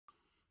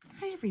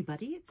Hi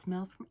everybody, it's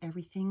Mel from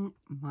Everything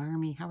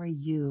Marmy. How are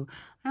you?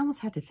 I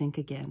almost had to think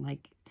again,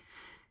 like,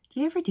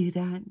 do you ever do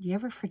that? Do you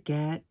ever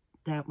forget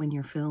that when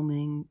you're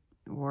filming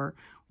or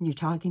when you're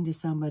talking to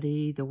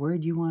somebody, the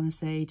word you want to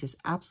say just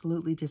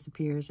absolutely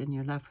disappears and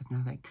you're left with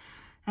nothing?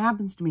 It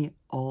happens to me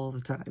all the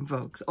time,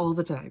 folks, all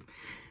the time.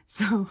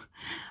 So,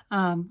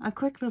 a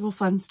quick little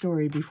fun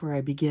story before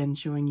I begin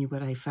showing you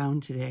what I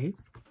found today,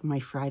 my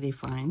Friday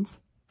finds.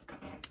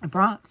 I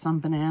brought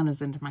some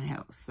bananas into my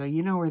house, so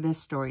you know where this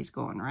story's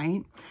going,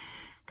 right?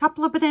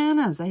 Couple of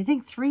bananas, I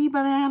think 3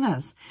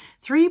 bananas.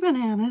 3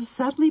 bananas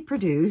suddenly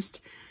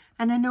produced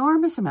an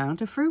enormous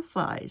amount of fruit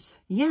flies.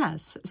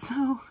 Yes,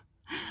 so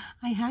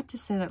I had to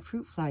set up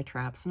fruit fly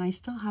traps, and I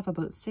still have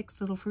about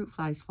 6 little fruit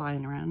flies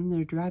flying around, and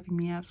they're driving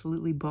me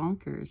absolutely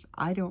bonkers.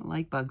 I don't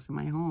like bugs in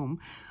my home.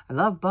 I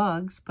love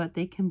bugs, but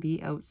they can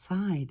be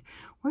outside.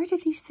 Where do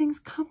these things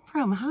come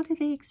from? How do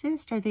they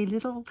exist? Are they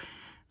little,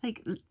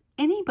 like,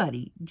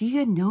 anybody, do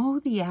you know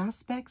the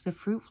aspects of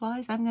fruit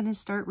flies? I'm going to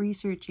start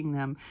researching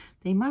them.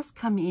 They must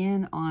come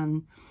in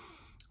on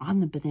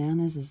the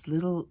bananas as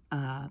little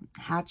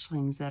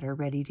hatchlings that are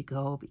ready to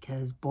go,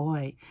 because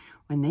boy,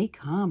 when they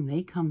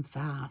come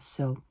fast.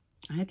 So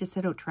I had to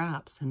set out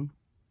traps, and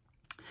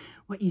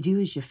what you do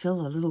is you fill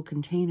a little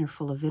container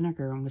full of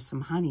vinegar and with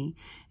some honey,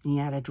 and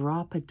you add a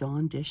drop of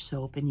Dawn dish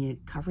soap, and you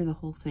cover the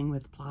whole thing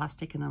with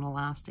plastic and an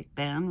elastic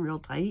band real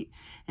tight,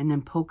 and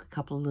then poke a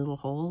couple of little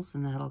holes,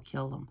 and that'll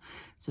kill them.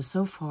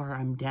 So far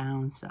I'm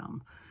down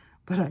some,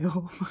 but I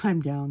hope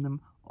I'm down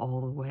them all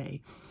the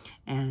way.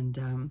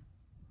 And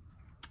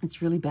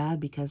it's really bad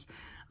because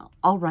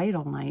I'll write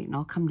all night and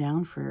I'll come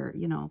down for,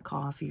 you know,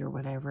 coffee or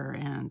whatever,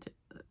 and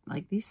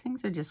like these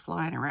things are just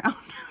flying around.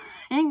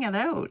 Hanging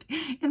out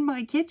in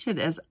my kitchen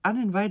as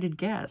uninvited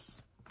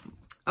guests.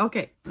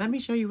 Okay, let me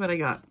show you what I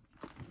got.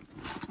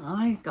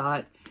 I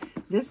got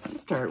this to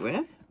start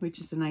with, which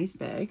is a nice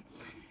bag.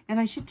 And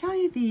I should tell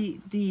you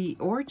the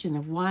origin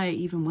of why I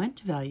even went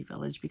to Value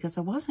Village, because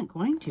I wasn't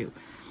going to.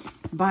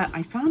 But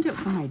I found it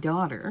from my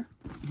daughter,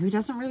 who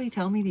doesn't really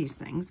tell me these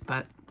things,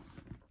 but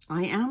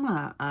I am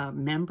a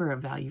member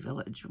of Value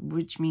Village,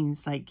 which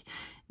means like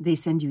they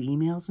send you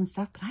emails and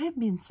stuff, but I haven't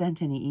been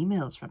sent any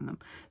emails from them.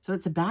 So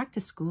it's a back to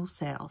school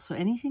sale. So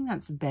anything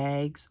that's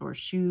bags or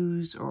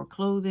shoes or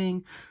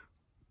clothing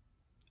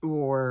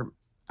or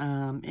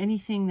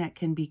anything that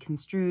can be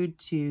construed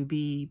to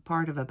be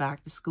part of a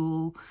back to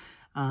school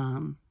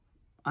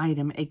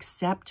item,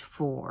 except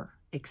for,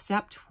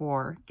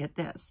 get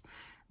this,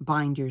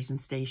 binders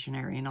and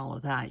stationery and all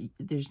of that.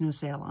 There's no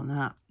sale on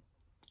that.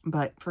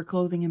 But for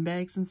clothing and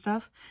bags and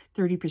stuff,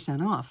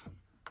 30% off.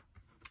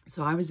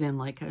 So I was in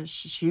like a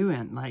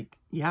shoe-in, like,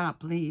 yeah,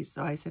 please.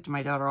 So I said to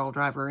my daughter, I'll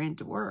drive her in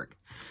to work.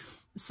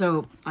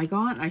 So I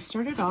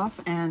started off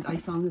and I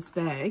found this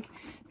bag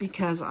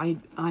because I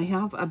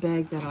have a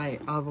bag that I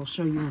will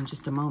show you in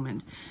just a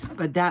moment.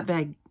 But that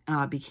bag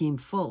became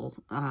full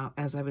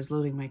as I was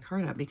loading my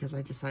cart up because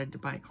I decided to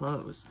buy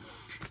clothes.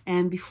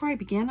 And before I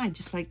begin, I'd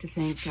just like to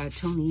thank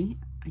Tony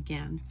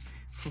again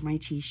for my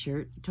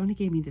t-shirt. Tony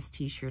gave me this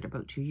t-shirt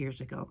about 2 years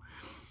ago.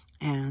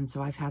 And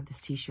so I've had this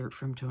t-shirt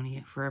from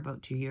Tony for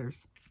about 2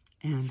 years.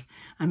 And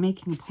I'm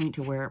making a point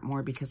to wear it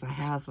more because I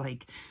have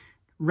like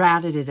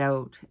ratted it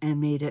out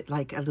and made it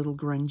like a little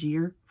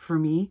grungier for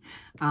me.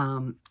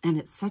 And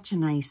it's such a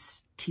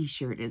nice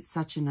t-shirt. It's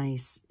such a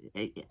nice,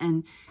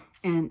 and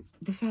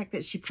the fact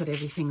that she put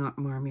everything on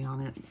Marmy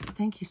on it.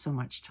 Thank you so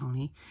much,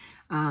 Tony.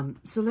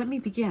 So let me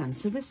begin.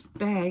 So this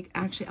bag,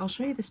 actually, I'll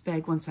show you this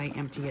bag once I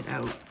empty it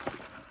out.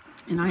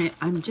 And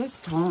I'm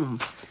just home,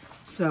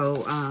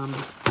 so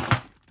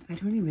I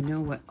don't even know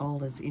what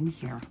all is in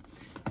here.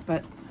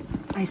 But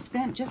I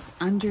spent just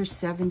under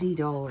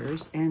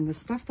 $70, and the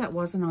stuff that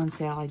wasn't on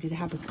sale, I did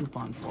have a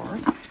coupon for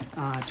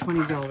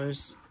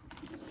 $20,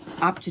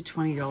 up to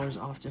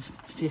 $20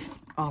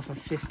 off of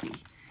 50.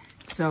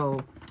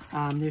 So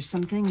there's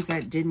some things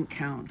that didn't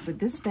count. But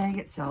this bag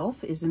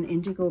itself is an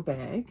indigo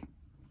bag.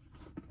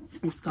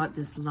 It's got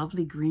this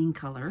lovely green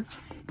color,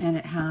 and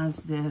it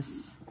has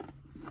this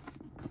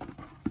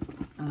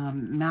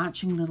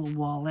matching little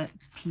wallet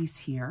piece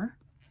here,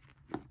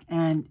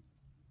 and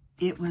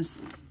it was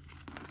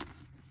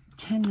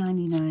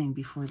 $10.99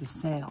 before the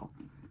sale.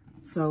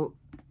 So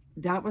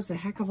that was a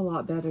heck of a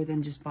lot better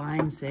than just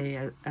buying,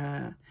 say,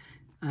 a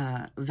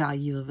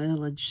Value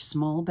Village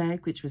small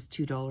bag, which was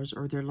 $2,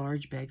 or their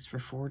large bags for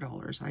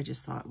 $4. I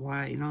just thought,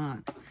 why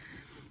not?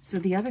 So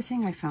the other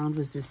thing I found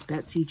was this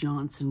Betsey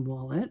Johnson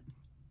wallet.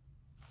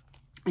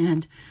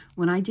 And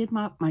when I did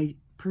my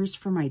purse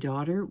for my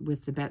daughter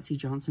with the Betsey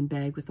Johnson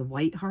bag with the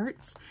white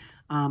hearts,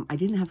 I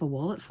didn't have a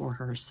wallet for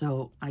her,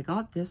 so I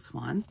got this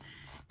one,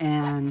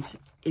 and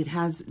it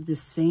has the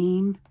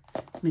same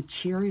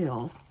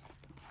material,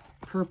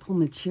 purple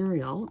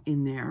material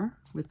in there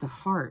with the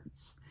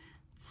hearts.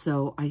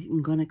 So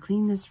I'm going to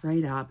clean this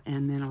right up,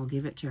 and then I'll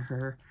give it to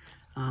her,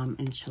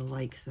 and she'll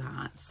like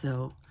that.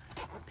 So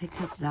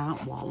picked up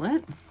that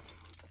wallet.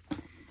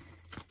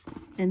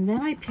 And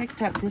then I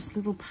picked up this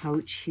little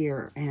pouch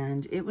here,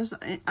 and it was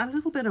a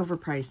little bit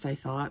overpriced, I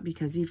thought,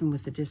 because even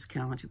with the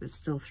discount, it was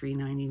still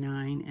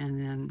 $3.99 and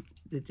then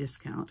the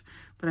discount.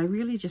 But I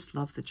really just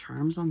love the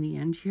charms on the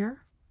end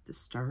here, the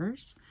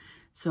stars.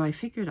 So I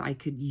figured I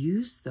could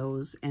use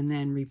those and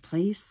then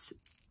replace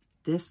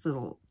this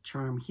little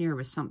charm here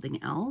with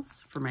something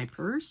else for my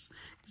purse,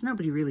 because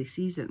nobody really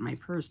sees it in my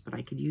purse, but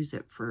I could use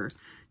it for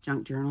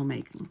junk journal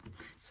making.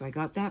 So I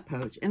got that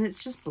pouch, and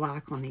it's just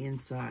black on the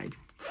inside.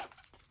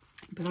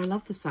 But I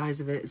love the size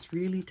of it. It's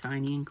really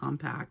tiny and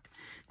compact.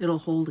 It'll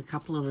hold a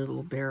couple of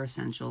little bare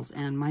essentials,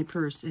 and my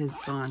purse has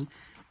gone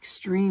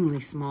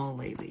extremely small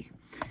lately.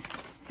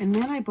 And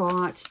then I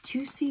bought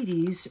 2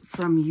 CDs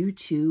from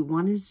U2.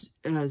 One is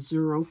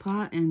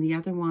Zooropa, and the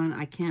other one,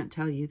 I can't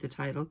tell you the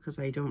title because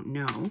I don't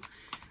know.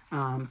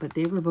 But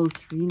they were both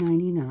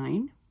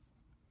 $3.99.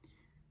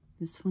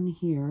 This one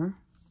here.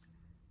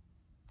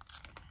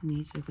 And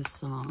these are the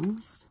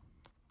songs.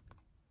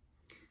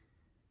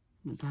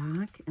 In the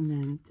back, and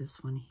then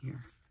this one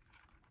here.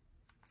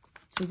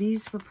 So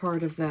these were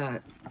part of the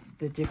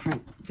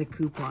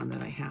coupon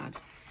that I had.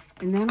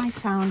 And then I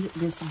found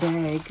this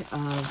bag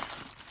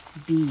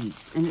of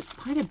beads, and it's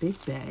quite a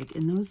big bag,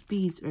 and those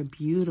beads are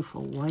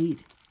beautiful,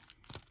 white,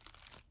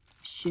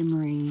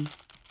 shimmery,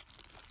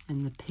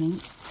 and the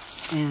pink,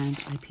 and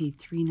I paid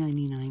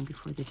 $3.99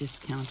 before the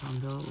discount on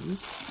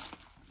those.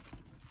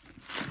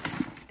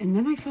 And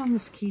then I found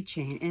this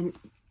keychain, and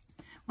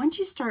once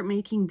you start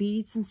making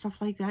beads and stuff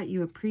like that,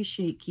 you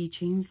appreciate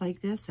keychains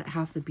like this that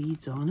have the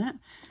beads on it.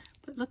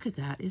 But look at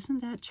that,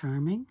 isn't that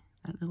charming?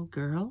 That little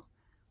girl,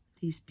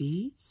 these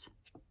beads,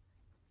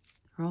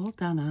 they're all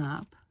done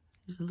up.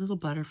 There's a little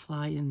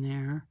butterfly in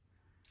there,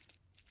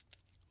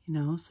 you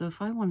know, so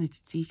if I wanted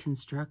to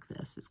deconstruct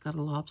this, it's got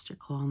a lobster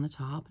claw on the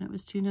top, and it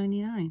was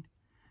 $2.99.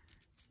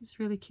 It's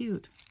really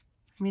cute.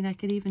 I mean, I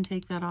could even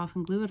take that off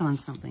and glue it on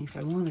something if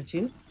I wanted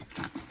to.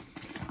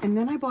 And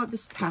then I bought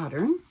this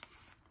pattern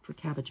for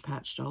Cabbage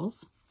Patch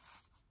dolls,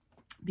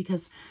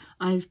 because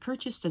I've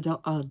purchased a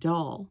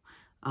doll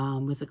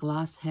with a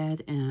glass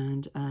head,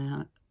 and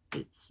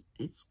it's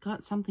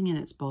got something in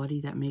its body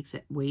that makes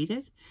it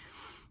weighted.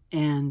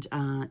 And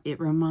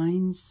it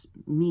reminds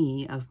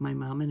me of my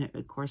mom, and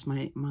of course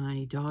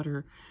my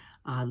daughter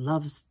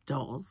loves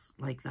dolls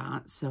like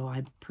that, so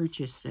I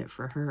purchased it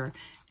for her,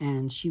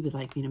 and she would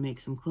like me to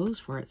make some clothes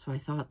for it, so I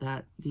thought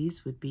that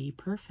these would be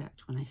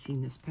perfect when I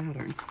seen this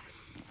pattern.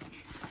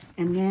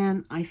 And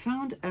then I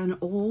found an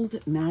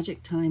old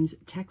Magic Times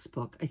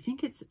textbook. I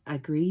think it's a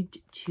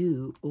grade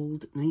 2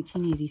 old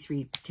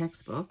 1983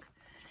 textbook,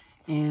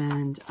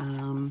 and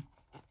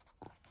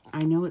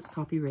I know it's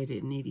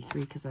copyrighted in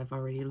 83 because I've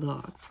already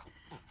looked,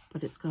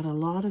 but it's got a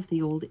lot of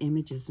the old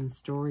images and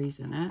stories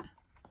in it.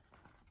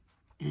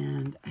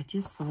 And I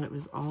just thought it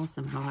was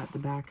awesome how at the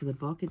back of the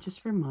book, it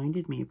just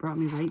reminded me, it brought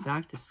me right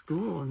back to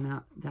school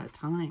in that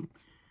time.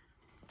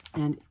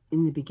 And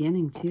in the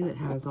beginning too, it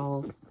has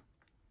all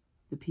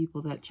the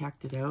people that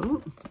checked it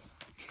out.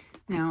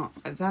 Now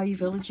at Value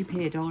Village, you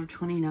pay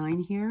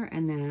 $1.29 here,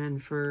 and then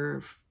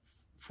for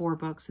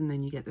 $4, and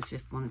then you get the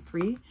 5th one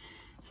free.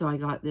 So I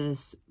got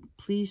this,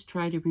 please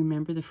try to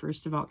remember the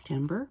 1st of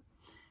October.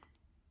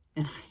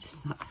 And I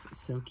just thought it was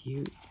so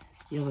cute.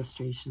 The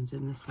illustrations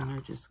in this one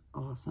are just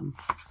awesome.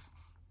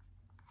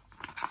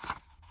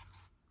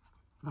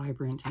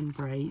 Vibrant and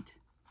bright.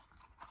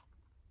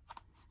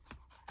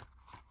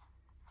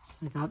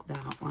 I got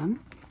that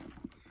one.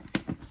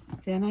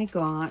 Then I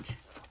got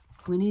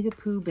Winnie the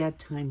Pooh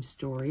Bedtime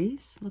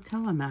Stories. Look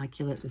how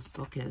immaculate this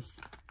book is.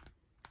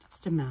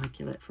 Just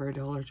immaculate for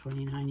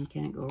 $1.29. You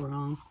can't go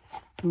wrong.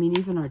 I mean,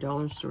 even our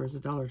dollar store is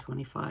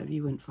 $1.25.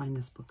 You wouldn't find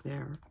this book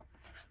there.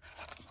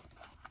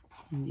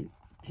 And the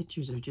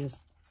pictures are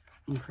just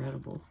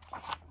incredible.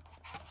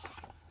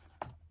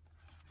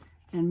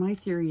 And my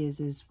theory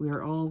is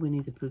we're all Winnie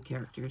the Pooh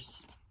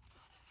characters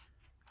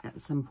at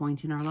some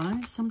point in our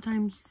lives,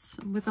 sometimes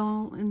with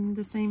all in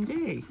the same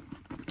day.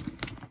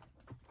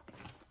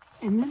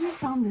 And then I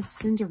found this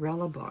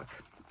Cinderella book,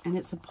 and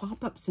it's a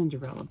pop-up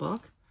Cinderella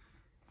book.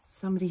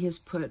 Somebody has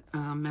put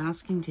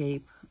masking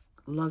tape,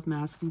 love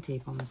masking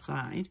tape on the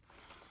side,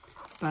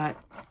 but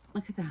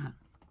look at that.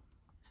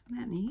 Isn't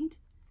that neat?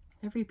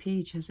 Every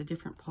page has a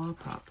different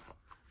pop-up.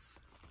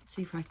 Let's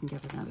see if I can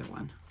get another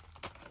one.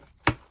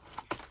 Look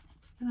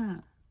at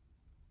that.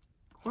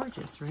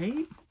 Gorgeous,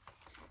 right?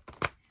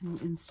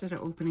 And instead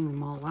of opening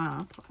them all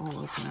up, I'll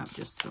open up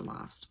just the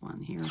last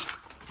one here.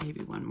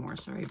 Maybe one more.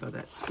 Sorry about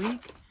that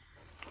squeak.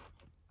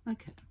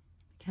 Look at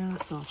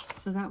Castle.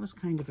 So that was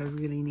kind of a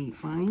really neat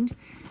find.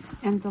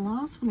 And the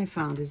last one I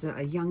found is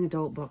a young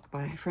adult book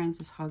by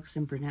Frances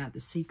Hodgson Burnett, The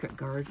Secret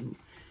Garden.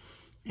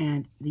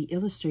 And the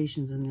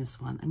illustrations in this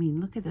one, I mean,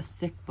 look at the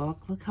thick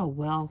book. Look how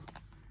well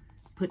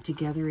put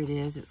together it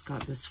is. It's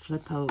got this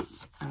flip out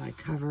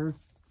cover.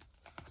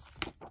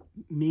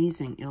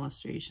 Amazing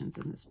illustrations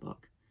in this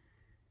book.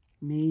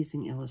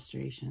 Amazing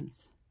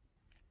illustrations.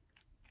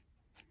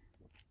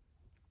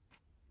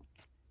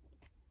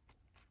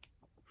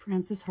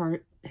 Frances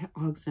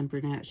Hogston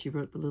Burnett. She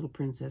wrote The Little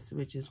Princess,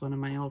 which is one of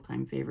my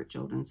all-time favorite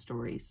children's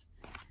stories.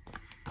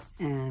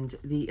 And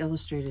the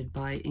illustrated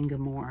by Inga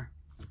Moore.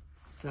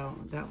 So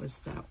that was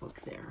that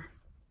book there,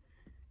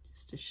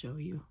 just to show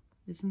you.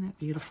 Isn't that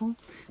beautiful?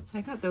 So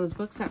I got those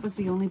books. That was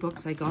the only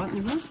books I got.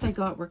 And the rest I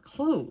got were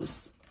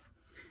clothes.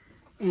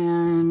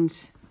 And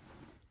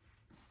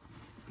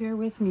bear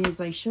with me as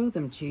I show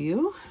them to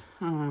you,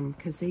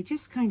 because they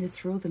just kind of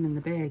throw them in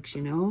the bags,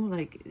 you know?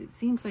 Like, it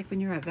seems like when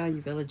you're at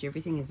Value Village,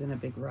 everything is in a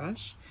big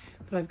rush.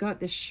 But I've got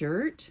this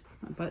shirt,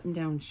 a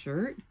button-down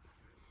shirt.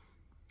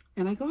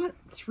 And I got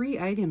 3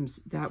 items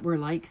that were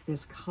like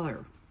this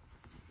color.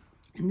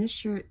 And this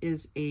shirt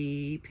is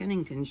a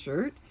Pennington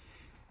shirt,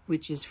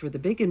 which is for the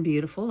big and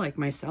beautiful like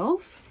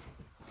myself.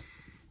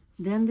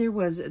 Then there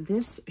was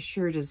this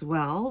shirt as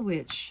well,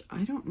 which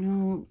I don't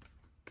know,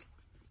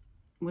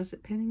 was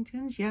it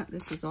Pennington's? Yeah,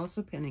 this is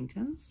also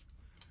Pennington's.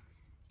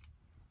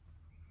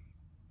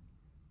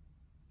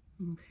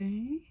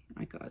 Okay,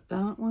 I got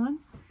that one.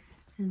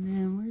 And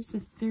then where's the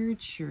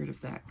 3rd shirt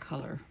of that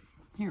color?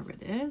 Here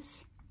it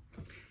is.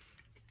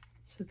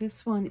 So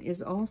this one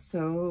is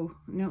also,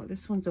 no,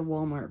 this one's a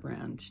Walmart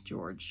brand,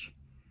 George.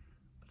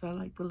 But I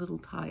like the little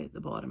tie at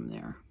the bottom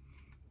there.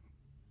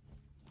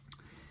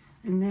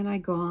 And then I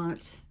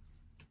got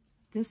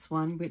this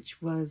one,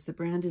 which was, the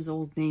brand is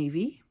Old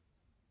Navy.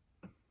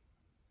 I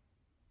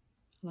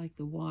like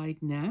the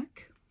wide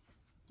neck.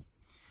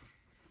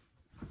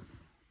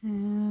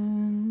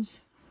 And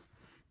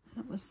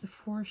that was the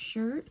 4th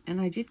shirt.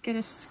 And I did get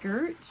a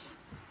skirt.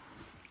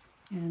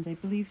 And I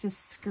believe this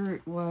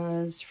skirt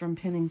was from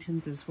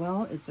Pennington's as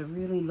well. It's a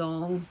really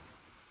long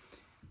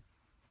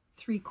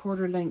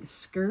 3/4 length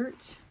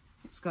skirt.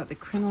 It's got the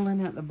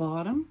crinoline at the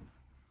bottom.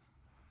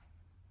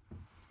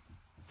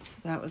 So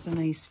that was a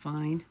nice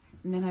find.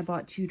 And then I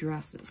bought 2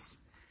 dresses.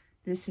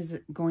 This is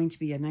going to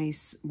be a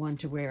nice one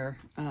to wear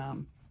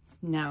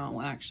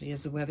now, actually,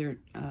 as the weather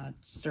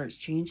starts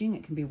changing.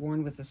 It can be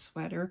worn with a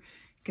sweater.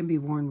 It can be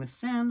worn with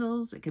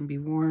sandals. It can be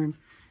worn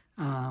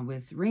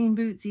with rain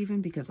boots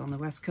even, because on the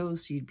West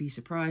Coast, you'd be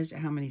surprised at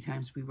how many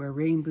times we wear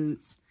rain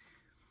boots.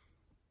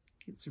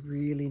 It's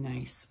really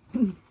nice.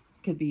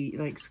 Could be,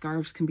 like,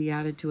 scarves can be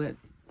added to it.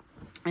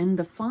 And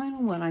the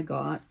final one I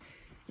got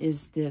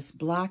is this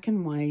black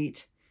and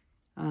white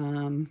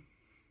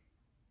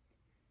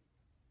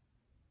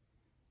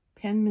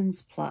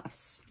Penman's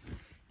Plus.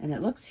 And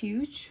it looks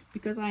huge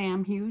because I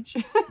am huge.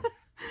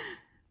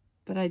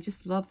 But I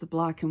just love the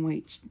black and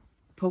white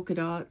polka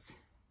dots.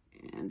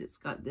 And it's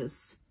got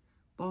this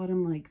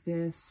bottom like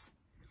this.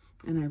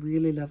 And I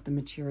really love the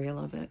material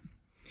of it.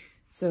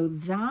 So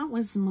that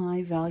was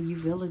my Value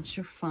Village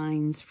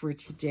finds for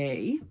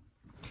today.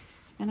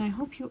 And I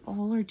hope you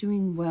all are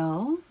doing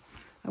well.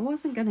 I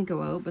wasn't going to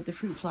go out, but the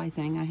fruit fly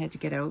thing, I had to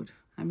get out.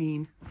 I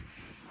mean,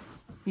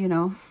 you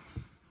know,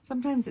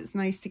 sometimes it's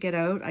nice to get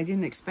out. I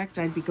didn't expect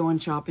I'd be going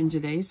shopping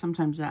today.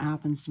 Sometimes that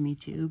happens to me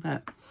too,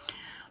 but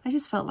I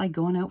just felt like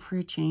going out for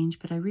a change.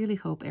 But I really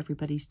hope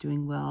everybody's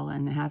doing well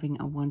and having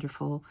a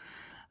wonderful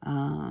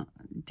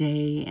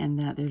day, and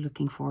that they're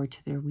looking forward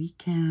to their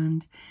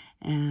weekend,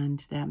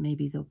 and that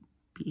maybe they'll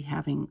be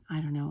having,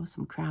 I don't know,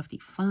 some crafty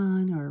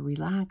fun or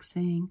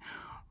relaxing,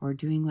 or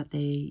doing what they,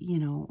 you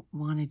know,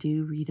 want to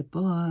do, read a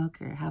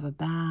book or have a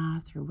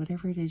bath or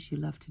whatever it is you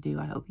love to do.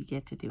 I hope you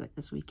get to do it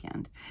this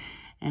weekend.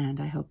 And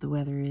I hope the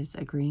weather is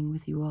agreeing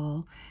with you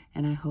all.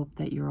 And I hope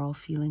that you're all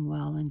feeling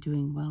well and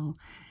doing well.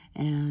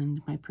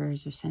 And my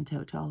prayers are sent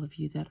out to all of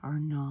you that are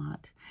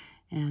not.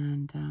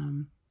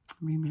 And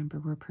remember,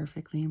 we're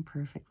perfectly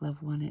imperfect.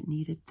 Love one it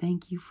needed.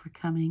 Thank you for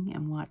coming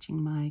and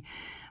watching my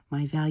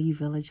Value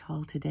Village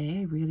haul today.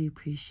 I really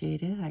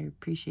appreciate it. I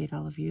appreciate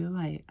all of you.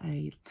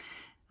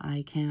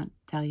 I can't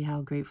tell you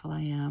how grateful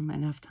I am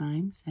enough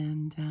times,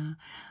 and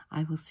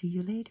I will see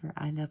you later.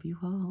 I love you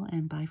all,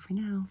 and bye for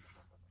now.